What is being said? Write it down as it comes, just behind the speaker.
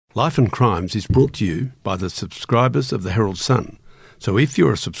Life and Crimes is brought to you by the subscribers of the Herald Sun. So if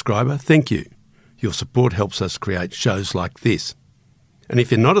you're a subscriber, thank you. Your support helps us create shows like this. And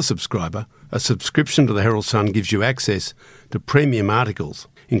if you're not a subscriber, a subscription to the Herald Sun gives you access to premium articles,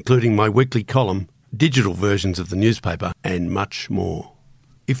 including my weekly column, digital versions of the newspaper, and much more.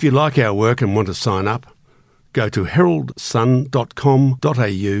 If you like our work and want to sign up, go to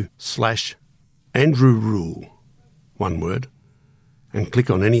heraldsun.com.au/Andrew Rule, one word, and click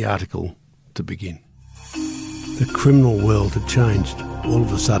on any article to begin. The criminal world had changed. All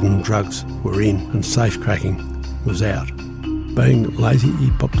of a sudden, drugs were in and safecracking was out. Being lazy,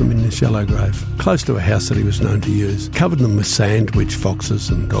 he popped them in the shallow grave, close to a house that he was known to use, covered them with sand which foxes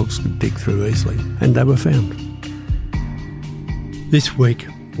and dogs could dig through easily, and they were found. This week,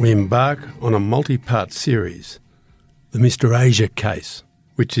 we embark on a multi-part series, the Mr Asia case,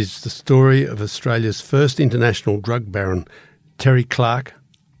 which is the story of Australia's first international drug baron, Terry Clark,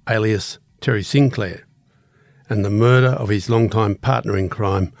 alias Terry Sinclair, and the murder of his longtime partner in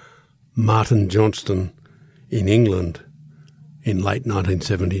crime, Martin Johnston, in England in late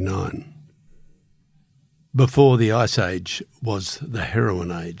 1979. Before the Ice Age was the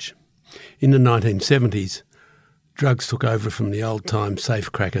heroin age. In the 1970s, drugs took over from the old-time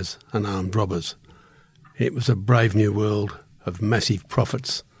safecrackers and armed robbers. It was a brave new world of massive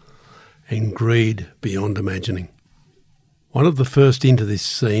profits and greed beyond imagining. One of the first into this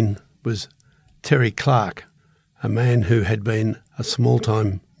scene was Terry Clark, a man who had been a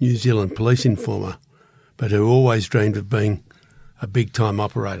small-time New Zealand police informer, but who always dreamed of being a big-time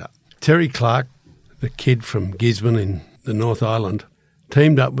operator. Terry Clark, the kid from Gisborne in the North Island,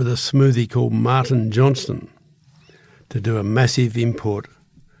 teamed up with a smoothie called Martin Johnston to do a massive import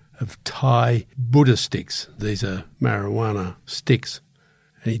of Thai Buddha sticks. These are marijuana sticks.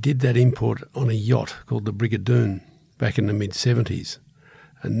 And he did that import on a yacht called the Brigadoon back in the mid-70s.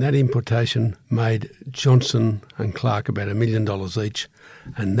 And that importation made Johnson and Clark about $1 million each,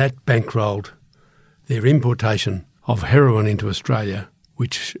 and that bankrolled their importation of heroin into Australia,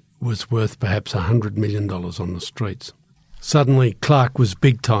 which was worth perhaps $100 million on the streets. Suddenly, Clark was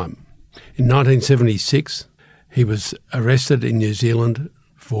big time. In 1976, he was arrested in New Zealand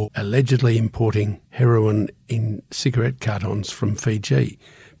for allegedly importing heroin in cigarette cartons from Fiji.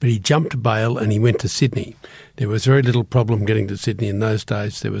 But he jumped bail and he went to Sydney. There was very little problem getting to Sydney in those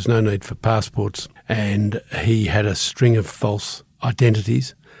days. There was no need for passports, and he had a string of false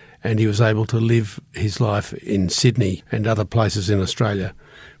identities, and he was able to live his life in Sydney and other places in Australia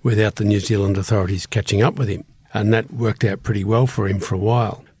without the New Zealand authorities catching up with him. And that worked out pretty well for him for a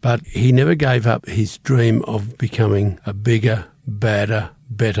while. But he never gave up his dream of becoming a bigger, badder,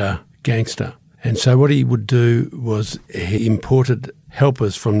 better gangster. And so what he would do was he imported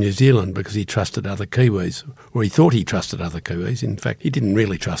helpers from New Zealand because he trusted other Kiwis, or he thought he trusted other Kiwis. In fact, he didn't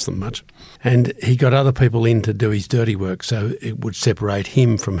really trust them much. And he got other people in to do his dirty work so it would separate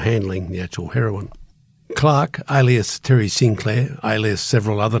him from handling the actual heroin. Clark, alias Terry Sinclair, alias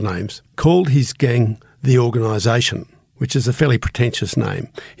several other names, called his gang the Organisation, which is a fairly pretentious name.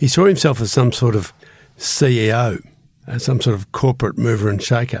 He saw himself as some sort of CEO, as some sort of corporate mover and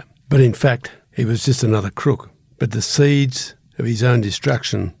shaker. But in fact, he was just another crook. But the seeds of his own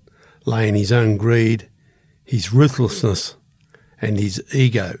destruction lay in his own greed, his ruthlessness, and his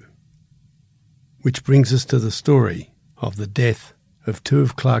ego. Which brings us to the story of the death of two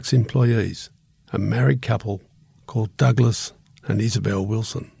of Clark's employees, a married couple called Douglas and Isabel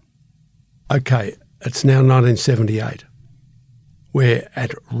Wilson. Okay, it's now 1978. We're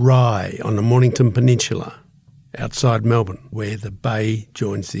at Rye on the Mornington Peninsula, outside Melbourne, where the bay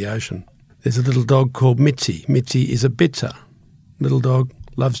joins the ocean. There's a little dog called Mitzi. Mitzi is a bitzer. Little dog,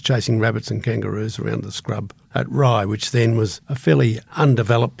 loves chasing rabbits and kangaroos around the scrub at Rye, which then was a fairly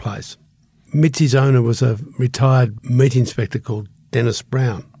undeveloped place. Mitzi's owner was a retired meat inspector called Dennis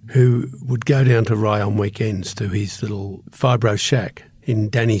Brown, who would go down to Rye on weekends to his little fibro shack in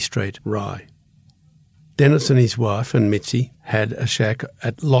Danny Street, Rye. Dennis and his wife and Mitzi had a shack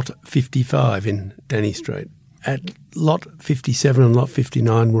at Lot 55 in Danny Street. At Lot 57 and Lot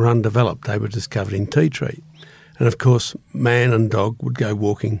 59 were undeveloped. They were discovered in tea tree. And of course, man and dog would go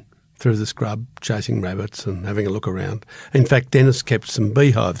walking through the scrub, chasing rabbits and having a look around. In fact, Dennis kept some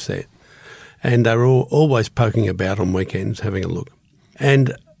beehives there. And they were always poking about on weekends, having a look.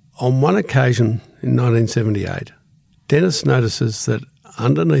 And on one occasion in 1978, Dennis notices that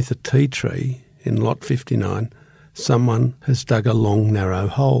underneath a tea tree in Lot 59, someone has dug a long, narrow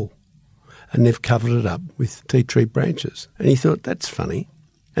hole. And they've covered it up with tea tree branches. And he thought, that's funny.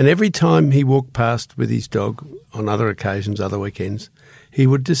 And every time he walked past with his dog, on other occasions, other weekends, he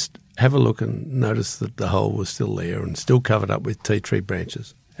would just have a look and notice that the hole was still there and still covered up with tea tree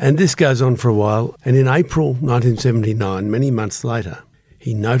branches. And this goes on for a while, and in April 1979, many months later,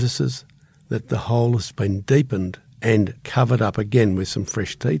 he notices that the hole has been deepened and covered up again with some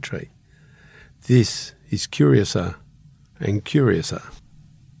fresh tea tree. This is curiouser and curiouser.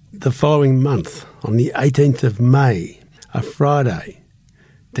 The following month, on the 18th of May, a Friday,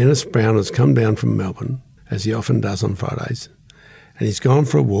 Dennis Brown has come down from Melbourne, as he often does on Fridays, and he's gone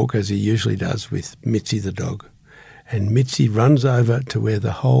for a walk, as he usually does, with Mitzi the dog. And Mitzi runs over to where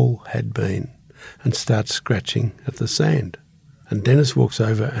the hole had been and starts scratching at the sand. And Dennis walks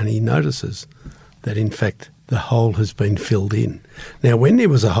over and he notices that, in fact, the hole has been filled in. Now, when there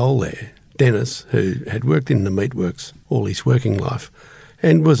was a hole there, Dennis, who had worked in the meatworks all his working life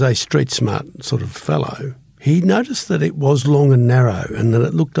and was a street-smart sort of fellow, he noticed that it was long and narrow and that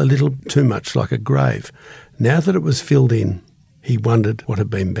it looked a little too much like a grave. Now that it was filled in, he wondered what had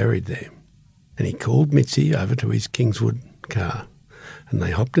been buried there. And he called Mitzi over to his Kingswood car, and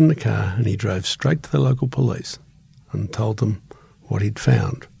they hopped in the car and he drove straight to the local police and told them what he'd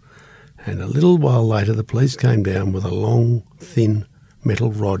found. And a little while later the police came down with a long, thin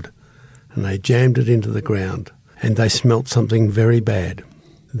metal rod and they jammed it into the ground and they smelt something very bad.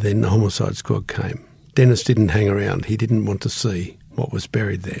 Then the homicide squad came. Dennis didn't hang around. He didn't want to see what was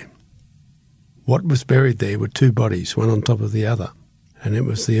buried there. What was buried there were two bodies, one on top of the other, and it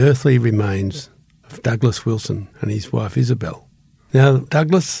was the earthly remains of Douglas Wilson and his wife Isabel. Now,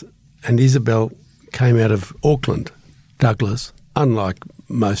 Douglas and Isabel came out of Auckland. Douglas, unlike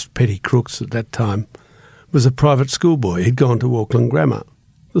most petty crooks at that time, was a private schoolboy. He'd gone to Auckland Grammar,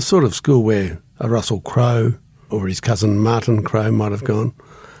 the sort of school where a Russell Crowe or his cousin Martin Crowe might have gone.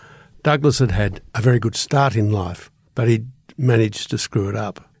 Douglas had had a very good start in life, but he'd managed to screw it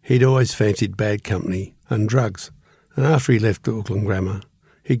up. He'd always fancied bad company and drugs, and after he left Auckland Grammar,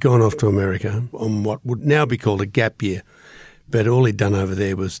 he'd gone off to America on what would now be called a gap year, but all he'd done over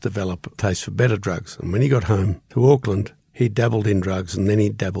there was develop a taste for better drugs. And when he got home to Auckland, he dabbled in drugs and then he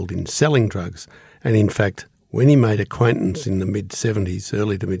dabbled in selling drugs. And in fact, when he made acquaintance in the mid-70s,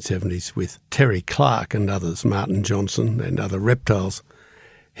 early to mid-70s, with Terry Clark and others, Martin Johnson and other reptiles,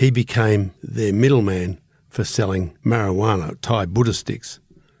 he became their middleman for selling marijuana, Thai Buddha sticks,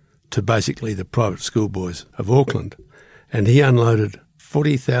 to basically the private schoolboys of Auckland. And he unloaded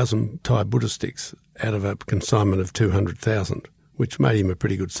 40,000 Thai Buddha sticks out of a consignment of 200,000, which made him a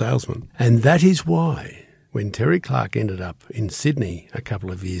pretty good salesman. And that is why, when Terry Clark ended up in Sydney a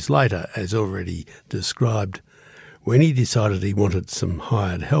couple of years later, as already described, when he decided he wanted some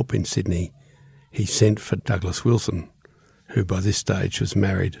hired help in Sydney, he sent for Douglas Wilson, who by this stage was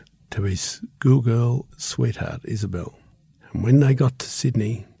married to his schoolgirl sweetheart, Isabel. And when they got to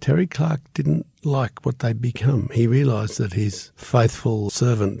Sydney, Terry Clark didn't like what they'd become. He realised that his faithful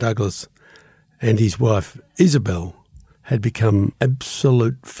servant, Douglas, and his wife, Isabel, had become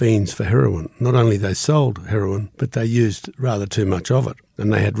absolute fiends for heroin. Not only they sold heroin, but they used rather too much of it,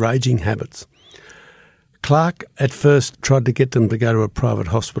 and they had raging habits. Clark at first tried to get them to go to a private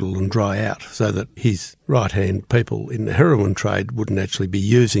hospital and dry out so that his right-hand people in the heroin trade wouldn't actually be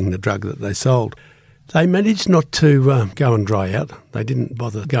using the drug that they sold. They managed not to go and dry out. They didn't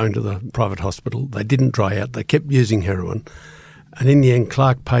bother going to the private hospital. They didn't dry out. They kept using heroin. And in the end,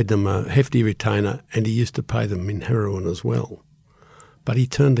 Clark paid them a hefty retainer, and he used to pay them in heroin as well. But he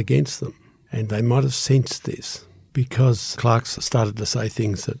turned against them, and they might have sensed this because Clark started to say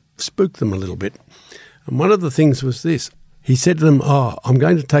things that spooked them a little bit. And one of the things was this. He said to them, I'm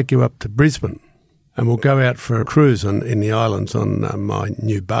going to take you up to Brisbane, and we'll go out for a cruise in the islands on my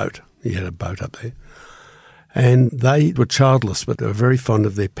new boat. He had a boat up there. And they were childless, but they were very fond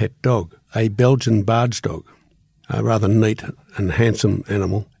of their pet dog, a Belgian barge dog, a rather neat and handsome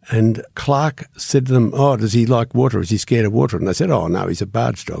animal. And Clark said to them, does he like water? Is he scared of water? And they said, no, he's a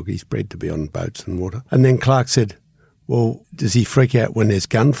barge dog. He's bred to be on boats and water. And then Clark said, well, does he freak out when there's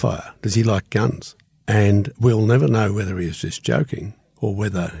gunfire? Does he like guns? And we'll never know whether he was just joking or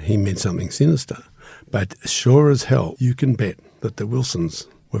whether he meant something sinister. But sure as hell, you can bet that the Wilsons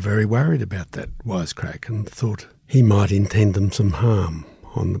were very worried about that wisecrack and thought he might intend them some harm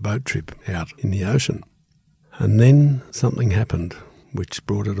on the boat trip out in the ocean. And then something happened which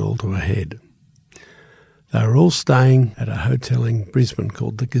brought it all to a head. They were all staying at a hotel in Brisbane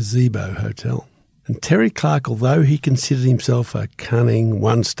called the Gazebo Hotel. And Terry Clark, although he considered himself a cunning,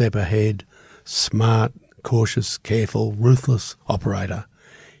 one step ahead, smart, cautious, careful, ruthless operator,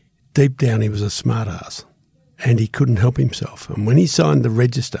 deep down he was a smart-ass. And he couldn't help himself. And when he signed the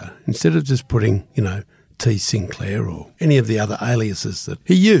register, instead of just putting, T. Sinclair or any of the other aliases that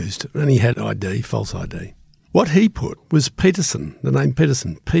he used, and he had ID, false ID, what he put was Peterson, the name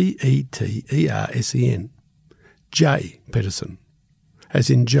Peterson, Petersen, J. Peterson. as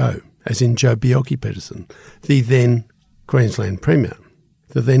in Joe Bjelke-Petersen, the then Queensland Premier,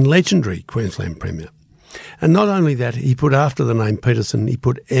 the then legendary Queensland Premier. And not only that, he put after the name Petersen, he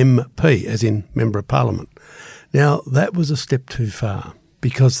put MP, as in Member of Parliament. Now, that was a step too far,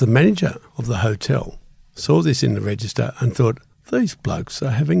 because the manager of the hotel saw this in the register and thought, these blokes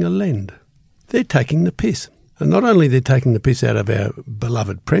are having a lend. They're taking the piss. And not only they're taking the piss out of our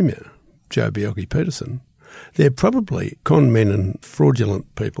beloved Premier, Joe Bjelke-Petersen, they're probably con men and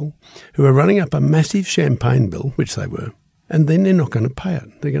fraudulent people who are running up a massive champagne bill, which they were, and then they're not going to pay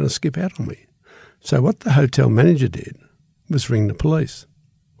it. They're going to skip out on me. So what the hotel manager did was ring the police.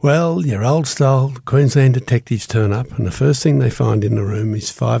 Well, your old-style Queensland detectives turn up, and the first thing they find in the room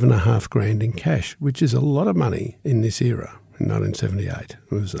is $5,500 in cash, which is a lot of money in this era, in 1978.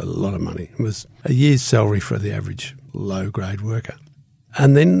 It was a lot of money. It was a year's salary for the average low-grade worker.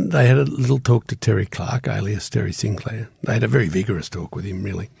 And then they had a little talk to Terry Clark, alias Terry Sinclair. They had a very vigorous talk with him,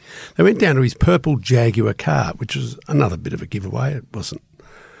 really. They went down to his purple Jaguar car, which was another bit of a giveaway. It wasn't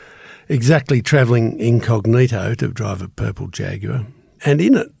exactly travelling incognito to drive a purple Jaguar. And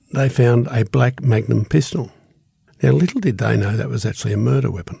in it, they found a black Magnum pistol. Now, little did they know that was actually a murder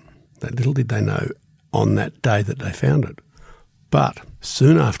weapon. That little did they know on that day that they found it. But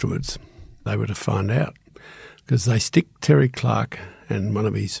soon afterwards, they were to find out, because they stick Terry Clark and one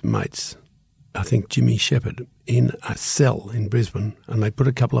of his mates, I think Jimmy Shepherd, in a cell in Brisbane, and they put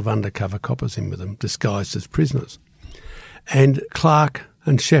a couple of undercover coppers in with them, disguised as prisoners. And Clark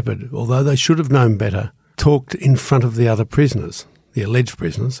and Shepherd, although they should have known better, talked in front of the other prisoners, the alleged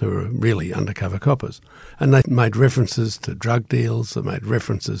prisoners, who were really undercover coppers. And they made references to drug deals, they made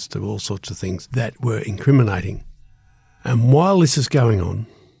references to all sorts of things that were incriminating. And while this is going on,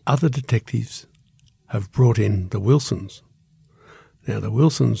 other detectives have brought in the Wilsons. Now, the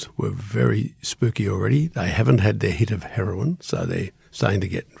Wilsons were very spooky already. They haven't had their hit of heroin, so they're starting to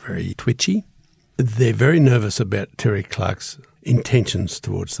get very twitchy. They're very nervous about Terry Clark's intentions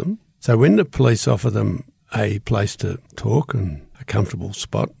towards them. So when the police offer them a place to talk and a comfortable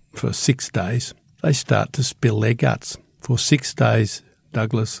spot for 6 days, they start to spill their guts. For 6 days,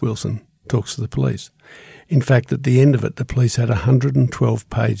 Douglas Wilson talks to the police. In fact, at the end of it, the police had 112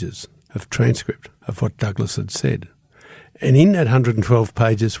 pages of transcript of what Douglas had said. And in that 112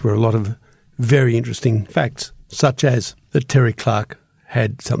 pages were a lot of very interesting facts, such as that Terry Clark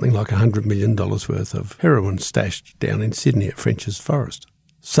had something like $100 million worth of heroin stashed down in Sydney at French's Forest,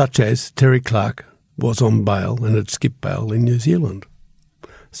 such as Terry Clark was on bail and had skipped bail in New Zealand,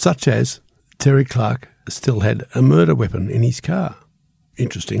 such as Terry Clark still had a murder weapon in his car.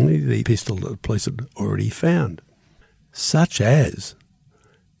 Interestingly, the pistol that the police had already found. Such as,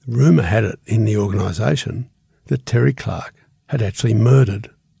 rumour had it in the organisation that Terry Clark had actually murdered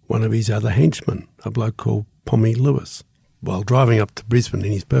one of his other henchmen, a bloke called Pommy Lewis. While driving up to Brisbane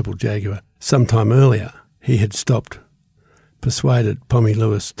in his purple Jaguar sometime earlier, he had stopped, persuaded Pommy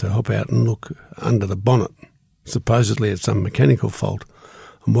Lewis to hop out and look under the bonnet, supposedly at some mechanical fault.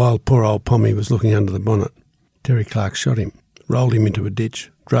 And while poor old Pommy was looking under the bonnet, Terry Clark shot him, rolled him into a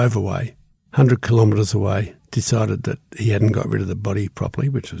ditch, drove away, 100 kilometres away, decided that he hadn't got rid of the body properly,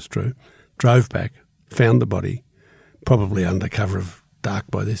 which was true, drove back, found the body, probably under cover of dark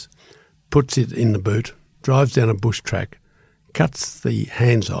by this, puts it in the boot, drives down a bush track, cuts the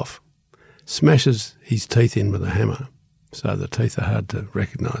hands off, smashes his teeth in with a hammer, so the teeth are hard to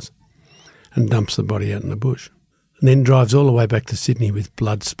recognise, and dumps the body out in the bush. And then drives all the way back to Sydney with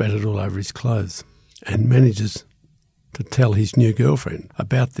blood spattered all over his clothes, and manages to tell his new girlfriend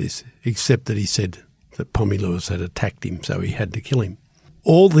about this, except that he said that Pommy Lewis had attacked him, so he had to kill him.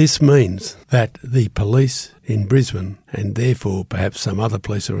 All this means that the police in Brisbane, and therefore perhaps some other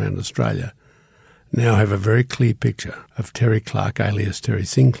police around Australia, now have a very clear picture of Terry Clark, alias Terry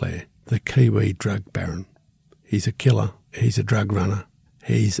Sinclair, the Kiwi drug baron. He's a killer, he's a drug runner,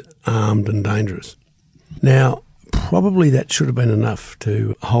 he's armed and dangerous. Now, probably that should have been enough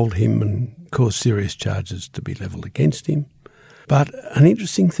to hold him and cause serious charges to be levelled against him. But an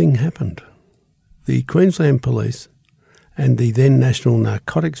interesting thing happened. The Queensland Police and the then National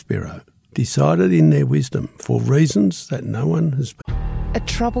Narcotics Bureau decided in their wisdom, for reasons that no one has... A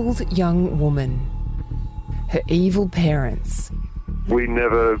troubled young woman. Her evil parents. We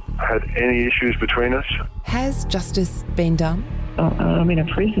never had any issues between us. Has justice been done? I'm in a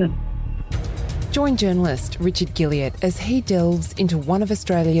prison. Join journalist Richard Gilliatt as he delves into one of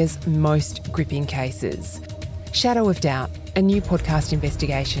Australia's most gripping cases. Shadow of Doubt, a new podcast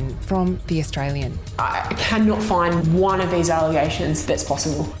investigation from The Australian. I cannot find one of these allegations that's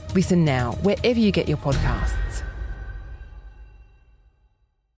possible. Listen now, wherever you get your podcasts.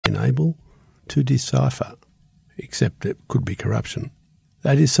 Able to decipher, except it could be corruption,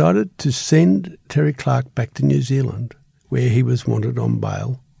 they decided to send Terry Clark back to New Zealand, where he was wanted on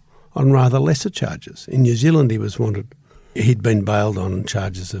bail on rather lesser charges. In New Zealand, he'd been bailed on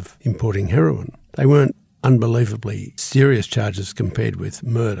charges of importing heroin. They weren't unbelievably serious charges compared with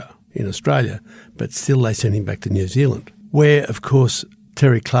murder in Australia, but still they sent him back to New Zealand, where, of course,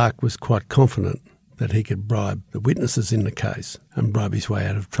 Terry Clark was quite confident that he could bribe the witnesses in the case and bribe his way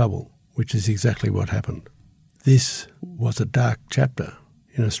out of trouble, which is exactly what happened. This was a dark chapter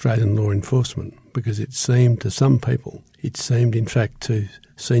in Australian law enforcement because it seemed to some people, in fact to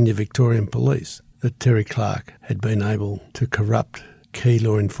senior Victorian police, that Terry Clark had been able to corrupt key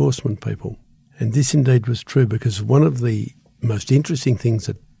law enforcement people. And this indeed was true because one of the most interesting things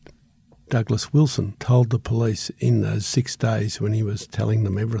that Douglas Wilson told the police in those 6 days when he was telling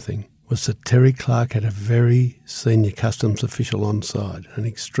them everything was that Terry Clark had a very senior customs official on side, an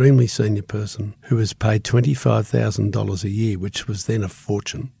extremely senior person who was paid $25,000 a year, which was then a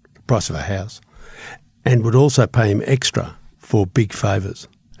fortune, the price of a house, and would also pay him extra for big favours.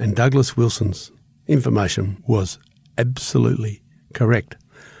 And Douglas Wilson's information was absolutely correct.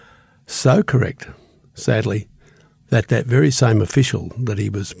 So correct, sadly, that very same official that he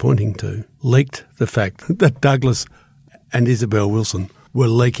was pointing to leaked the fact that Douglas and Isabel Wilson were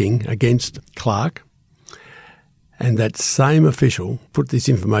leaking against Clark, and that same official put this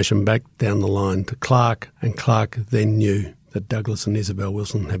information back down the line to Clark, and Clark then knew that Douglas and Isabel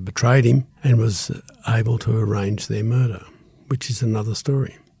Wilson had betrayed him and was able to arrange their murder, which is another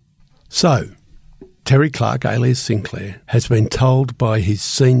story. So, Terry Clark, alias Sinclair, has been told by his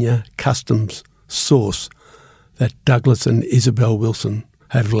senior customs source that Douglas and Isabel Wilson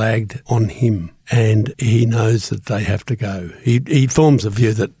have lagged on him, and he knows that they have to go. He forms a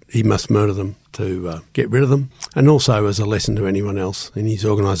view that he must murder them to get rid of them, and also as a lesson to anyone else in his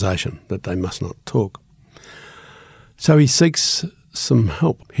organisation that they must not talk. So he seeks some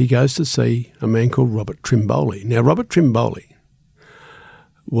help. He goes to see a man called Robert Trimboli. Now, Robert Trimboli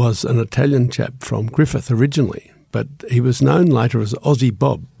was an Italian chap from Griffith originally, but he was known later as Aussie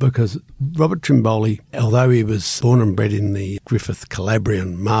Bob because Robert Trimboli, although he was born and bred in the Griffith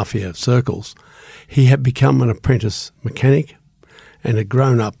Calabrian mafia circles, he had become an apprentice mechanic and had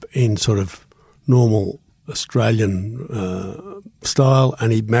grown up in sort of normal Australian style,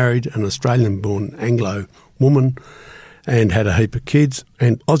 and he married an Australian-born Anglo woman and had a heap of kids.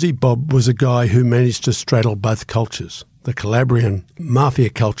 And Aussie Bob was a guy who managed to straddle both cultures, the Calabrian mafia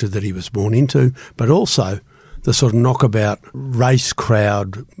culture that he was born into, but also the sort of knockabout race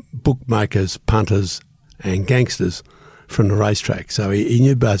crowd, bookmakers, punters and gangsters from the racetrack. So he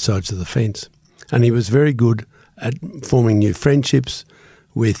knew both sides of the fence. And he was very good at forming new friendships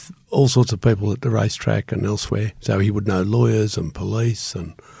with all sorts of people at the racetrack and elsewhere. So he would know lawyers and police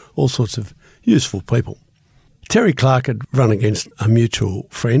and all sorts of useful people. Terry Clark had run against a mutual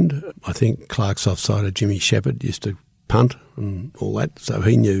friend. I think Clark's offsider Jimmy Shepherd used to punt and all that. So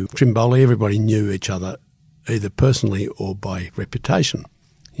he knew Trimboli. Everybody knew each other either personally or by reputation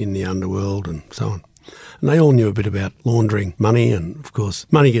in the underworld and so on. And they all knew a bit about laundering money, and of course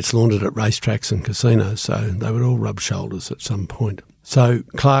money gets laundered at racetracks and casinos, so they would all rub shoulders at some point. So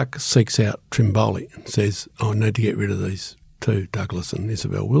Clark seeks out Trimboli and says, I need to get rid of these two, Douglas and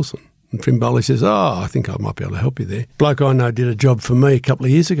Isabel Wilson. And Trimboli says, I think I might be able to help you there. Bloke I know did a job for me a couple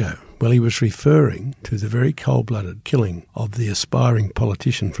of years ago. Well, he was referring to the very cold-blooded killing of the aspiring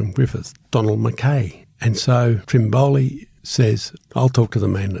politician from Griffith, Donald Mackay. And so Trimboli says, I'll talk to the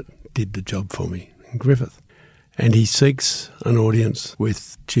man that did the job for me in Griffith. And he seeks an audience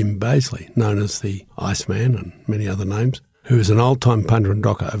with Jim Baisley, known as the Iceman and many other names, who is an old-time punter and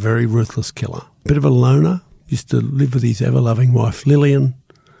docker, a very ruthless killer. A bit of a loner, used to live with his ever-loving wife Lillian,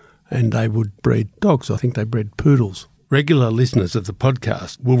 and they would breed dogs. I think they bred poodles. Regular listeners of the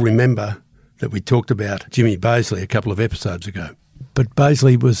podcast will remember that we talked about Jimmy Baisley a couple of episodes ago. But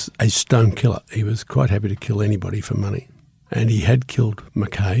Baisley was a stone killer. He was quite happy to kill anybody for money. And he had killed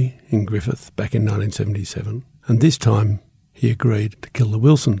Mackay in Griffith back in 1977. And this time he agreed to kill the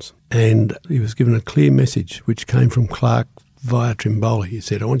Wilsons. And he was given a clear message which came from Clark via Trimboli. He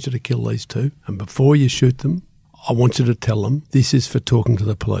said, I want you to kill these two. And before you shoot them, I want you to tell them this is for talking to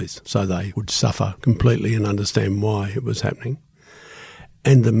the police. So they would suffer completely and understand why it was happening.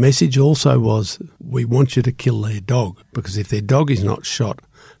 And the message also was, we want you to kill their dog, because if their dog is not shot,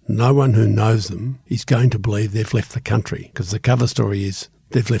 no one who knows them is going to believe they've left the country, because the cover story is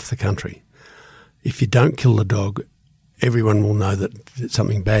they've left the country. If you don't kill the dog, everyone will know that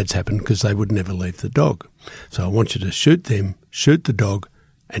something bad's happened because they would never leave the dog. So I want you to shoot them, shoot the dog,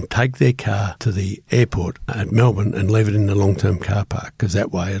 and take their car to the airport at Melbourne and leave it in the long-term car park, because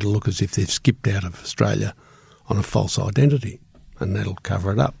that way it'll look as if they've skipped out of Australia on a false identity. and that'll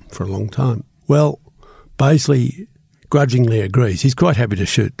cover it up for a long time. Well, Bazley grudgingly agrees. He's quite happy to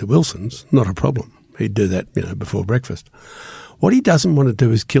shoot the Wilsons, not a problem. He'd do that, before breakfast. What he doesn't want to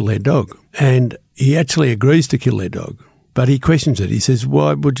do is kill their dog, and he actually agrees to kill their dog, but he questions it. He says,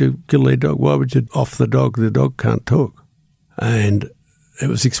 why would you kill their dog? Why would you off the dog? The dog can't talk. And it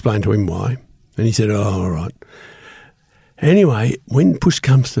was explained to him why, and he said, oh, all right. Anyway, when push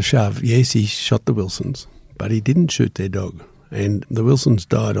comes to shove, yes, he shot the Wilsons, but he didn't shoot their dog. And the Wilsons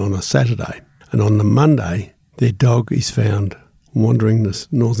died on a Saturday. And on the Monday, their dog is found wandering the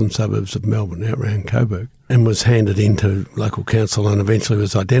northern suburbs of Melbourne, out around Coburg, and was handed in to local council and eventually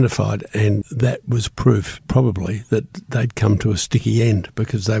was identified. And that was proof, probably, that they'd come to a sticky end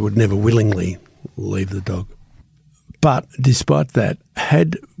because they would never willingly leave the dog. But despite that,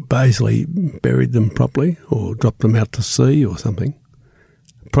 had Bazley buried them properly or dropped them out to sea or something,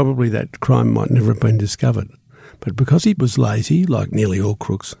 probably that crime might never have been discovered. But because he was lazy, like nearly all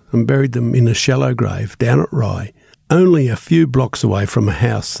crooks, and buried them in a shallow grave down at Rye, only a few blocks away from a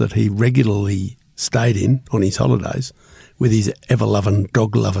house that he regularly stayed in on his holidays with his ever-loving,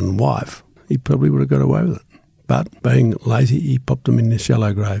 dog-loving wife, he probably would have got away with it. But being lazy, he popped them in this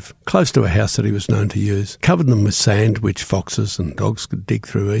shallow grave, close to a house that he was known to use, covered them with sand, which foxes and dogs could dig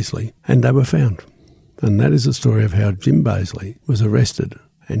through easily, and they were found. And that is the story of how Jim Bazley was arrested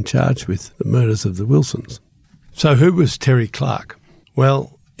and charged with the murders of the Wilsons. So who was Terry Clark?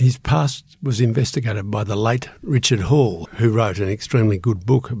 Well, his past was investigated by the late Richard Hall, who wrote an extremely good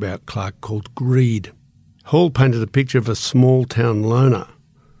book about Clark called Greed. Hall painted a picture of a small-town loner,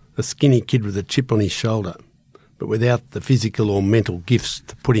 a skinny kid with a chip on his shoulder, but without the physical or mental gifts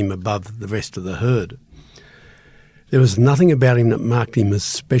to put him above the rest of the herd. There was nothing about him that marked him as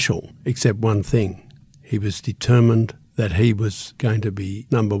special, except one thing. He was determined that he was going to be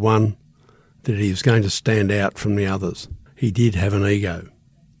number one, that he was going to stand out from the others. He did have an ego.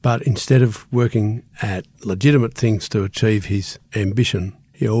 But instead of working at legitimate things to achieve his ambition,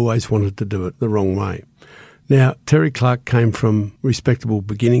 he always wanted to do it the wrong way. Now, Terry Clark came from respectable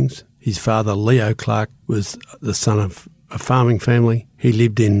beginnings. His father, Leo Clark, was the son of a farming family. He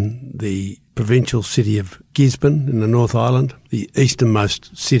lived in the provincial city of Gisborne in the North Island, the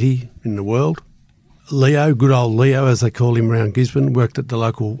easternmost city in the world. Leo, good old Leo, as they call him around Gisborne, worked at the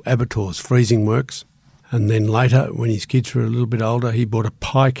local abattoir's freezing works. And then later, when his kids were a little bit older, he bought a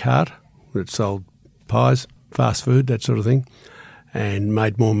pie cart that sold pies, fast food, that sort of thing, and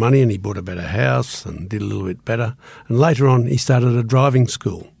made more money, and he bought a better house and did a little bit better. And later on, he started a driving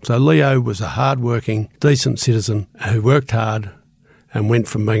school. So Leo was a hard-working, decent citizen who worked hard and went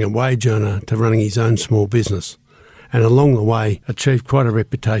from being a wage earner to running his own small business. And along the way, achieved quite a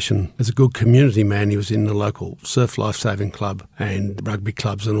reputation as a good community man. He was in the local surf lifesaving club and rugby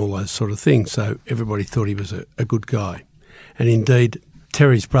clubs and all those sort of things. So everybody thought he was a good guy. And indeed,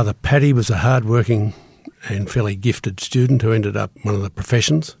 Terry's brother Paddy was a hard-working and fairly gifted student who ended up one of the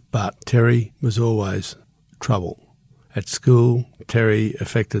professions. But Terry was always trouble. At school, Terry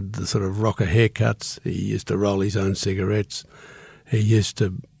affected the sort of rocker haircuts. He used to roll his own cigarettes. He used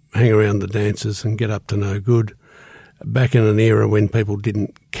to hang around the dances and get up to no good. Back in an era when people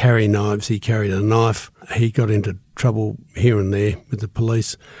didn't carry knives, he carried a knife. He got into trouble here and there with the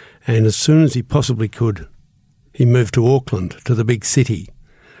police. And as soon as he possibly could, he moved to Auckland, to the big city.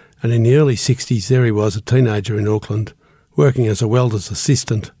 And in the early 60s, there he was, a teenager in Auckland, working as a welder's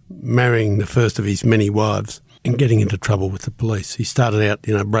assistant, marrying the first of his many wives and getting into trouble with the police. He started out,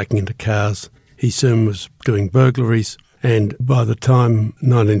 breaking into cars. He soon was doing burglaries. And by the time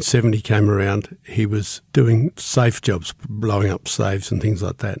 1970 came around, he was doing safe jobs, blowing up safes and things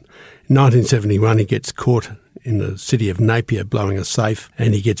like that. In 1971, he gets caught in the city of Napier blowing a safe,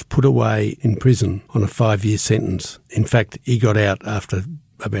 and he gets put away in prison on a 5-year sentence. In fact, he got out after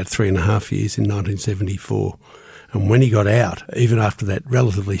about 3.5 years in 1974. And when he got out, even after that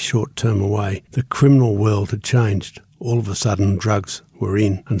relatively short term away, the criminal world had changed. All of a sudden, drugs were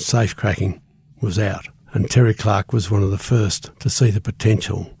in and safe cracking was out. And Terry Clark was one of the first to see the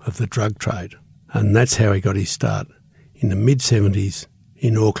potential of the drug trade. And that's how he got his start, in the mid-70s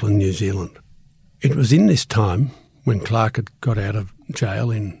in Auckland, New Zealand. It was in this time, when Clark had got out of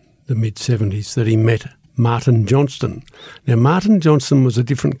jail in the mid-70s, that he met Martin Johnston. Now, Martin Johnston was a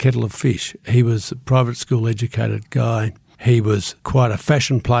different kettle of fish. He was a private school educated guy. He was quite a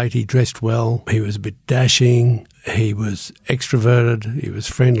fashion plate. He dressed well. He was a bit dashing. He was extroverted. He was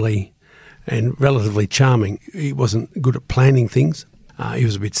friendly and relatively charming. He wasn't good at planning things. He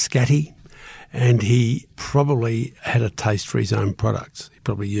was a bit scatty, and he probably had a taste for his own products. He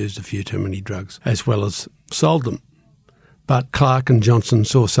probably used a few too many drugs, as well as sold them. But Clark and Johnson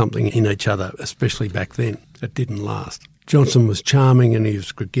saw something in each other, especially back then, that didn't last. Johnson was charming and he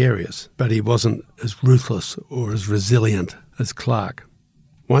was gregarious, but he wasn't as ruthless or as resilient as Clark.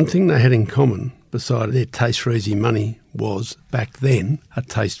 One thing they had in common, beside their taste for easy money, was, back then, a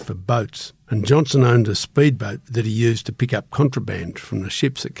taste for boats. And Johnson owned a speedboat that he used to pick up contraband from the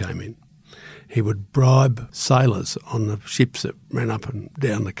ships that came in. He would bribe sailors on the ships that ran up and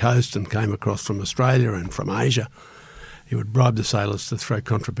down the coast and came across from Australia and from Asia. He would bribe the sailors to throw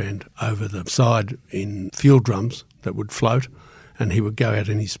contraband over the side in fuel drums that would float, and he would go out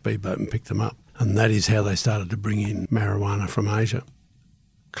in his speedboat and pick them up. And that is how they started to bring in marijuana from Asia.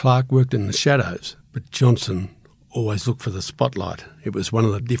 Clark worked in the shadows, but Johnson always looked for the spotlight. It was one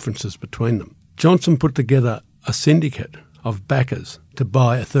of the differences between them. Johnson put together a syndicate of backers to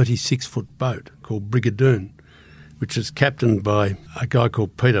buy a 36-foot boat called Brigadoon, which was captained by a guy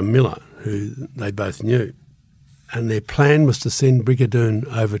called Peter Miller, who they both knew. And their plan was to send Brigadoon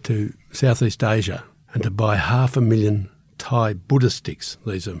over to Southeast Asia and to buy 500,000 Thai Buddha sticks.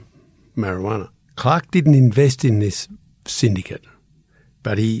 These are marijuana. Clark didn't invest in this syndicate,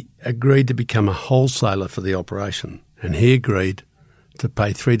 but he agreed to become a wholesaler for the operation, and he agreed to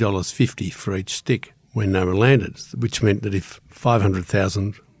pay $3.50 for each stick when they were landed, which meant that if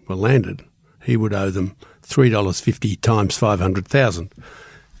 500,000 were landed, he would owe them $3.50 times 500,000,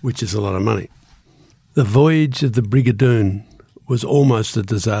 which is a lot of money. The voyage of the Brigadoon was almost a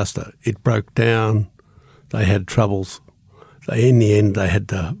disaster. It broke down. They had troubles. In the end, they had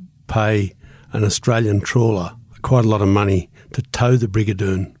to pay an Australian trawler quite a lot of money to tow the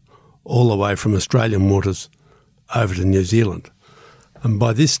Brigadoon all the way from Australian waters over to New Zealand. And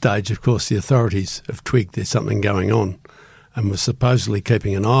by this stage, of course, the authorities have twigged there's something going on and were supposedly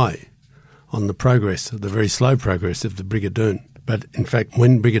keeping an eye on the progress, the very slow progress of the Brigadoon. But in fact,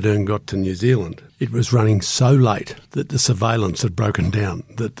 when Brigadoon got to New Zealand, it was running so late that the surveillance had broken down,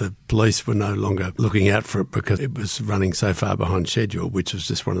 that the police were no longer looking out for it because it was running so far behind schedule, which was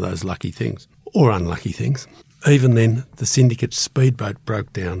just one of those lucky things, or unlucky things. Even then, the syndicate's speedboat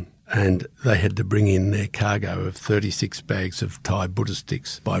broke down and they had to bring in their cargo of 36 bags of Thai Buddha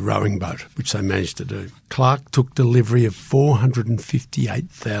sticks by rowing boat, which they managed to do. Clark took delivery of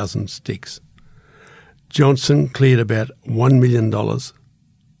 458,000 sticks. Johnson cleared about $1 million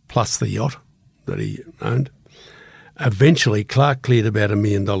plus the yacht that he owned. Eventually, Clark cleared about $1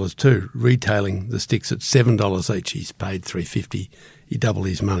 million too, retailing the sticks at $7 each. He's paid $3.50. He doubled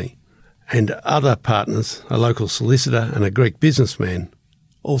his money. And other partners, a local solicitor and a Greek businessman,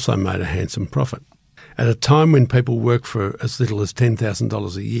 also made a handsome profit. At a time when people worked for as little as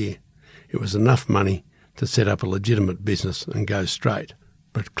 $10,000 a year, it was enough money to set up a legitimate business and go straight.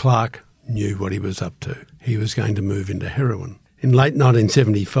 But Clark knew what he was up to. He was going to move into heroin. In late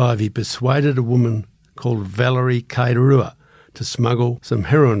 1975, he persuaded a woman called Valerie Kairua to smuggle some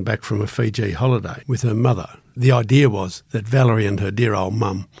heroin back from a Fiji holiday with her mother. The idea was that Valerie and her dear old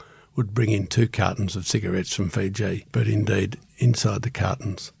mum would bring in 2 cartons of cigarettes from Fiji, but indeed inside the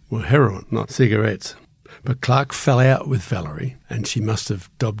cartons were heroin, not cigarettes. But Clark fell out with Valerie and she must have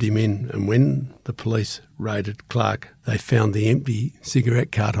dobbed him in, and when the police raided Clark, they found the empty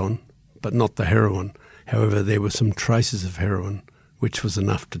cigarette carton but not the heroin. However, there were some traces of heroin, which was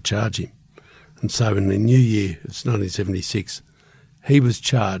enough to charge him. And so in the new year, it's 1976, he was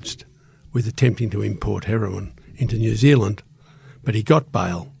charged with attempting to import heroin into New Zealand, but he got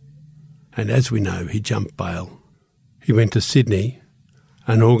bail. And as we know, he jumped bail. He went to Sydney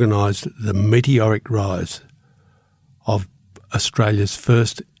and organised the meteoric rise of Australia's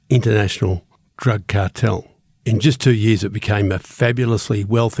first international drug cartel. In just 2 years, it became a fabulously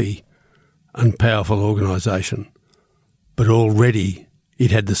wealthy and powerful organisation, but already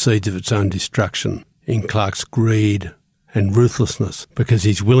it had the seeds of its own destruction in Clark's greed and ruthlessness, because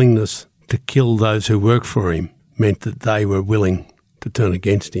his willingness to kill those who worked for him meant that they were willing to turn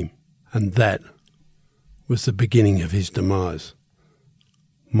against him, and that was the beginning of his demise.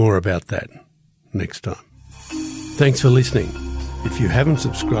 More about that next time. Thanks for listening. If you haven't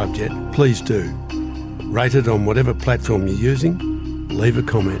subscribed yet, please do. Rate it on whatever platform you're using, leave a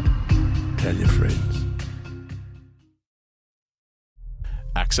comment, tell your friends.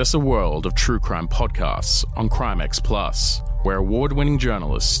 Access a world of true crime podcasts on CrimeX Plus, where award-winning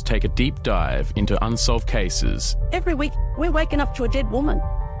journalists take a deep dive into unsolved cases. Every week, we're waking up to a dead woman,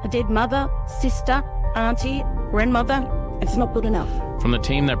 a dead mother, sister, auntie, grandmother. It's not good enough. From the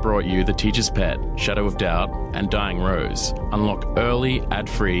team that brought you The Teacher's Pet, Shadow of Doubt, and Dying Rose, unlock early,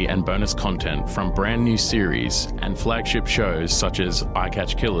 ad-free and bonus content from brand new series and flagship shows such as I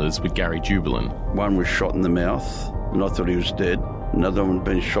Catch Killers with Gary Jubelin. One was shot in the mouth and I thought he was dead. Another one had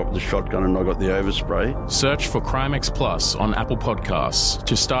been shot with a shotgun and I got the overspray. Search for CrimeX Plus on Apple Podcasts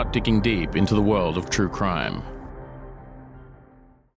to start digging deep into the world of true crime.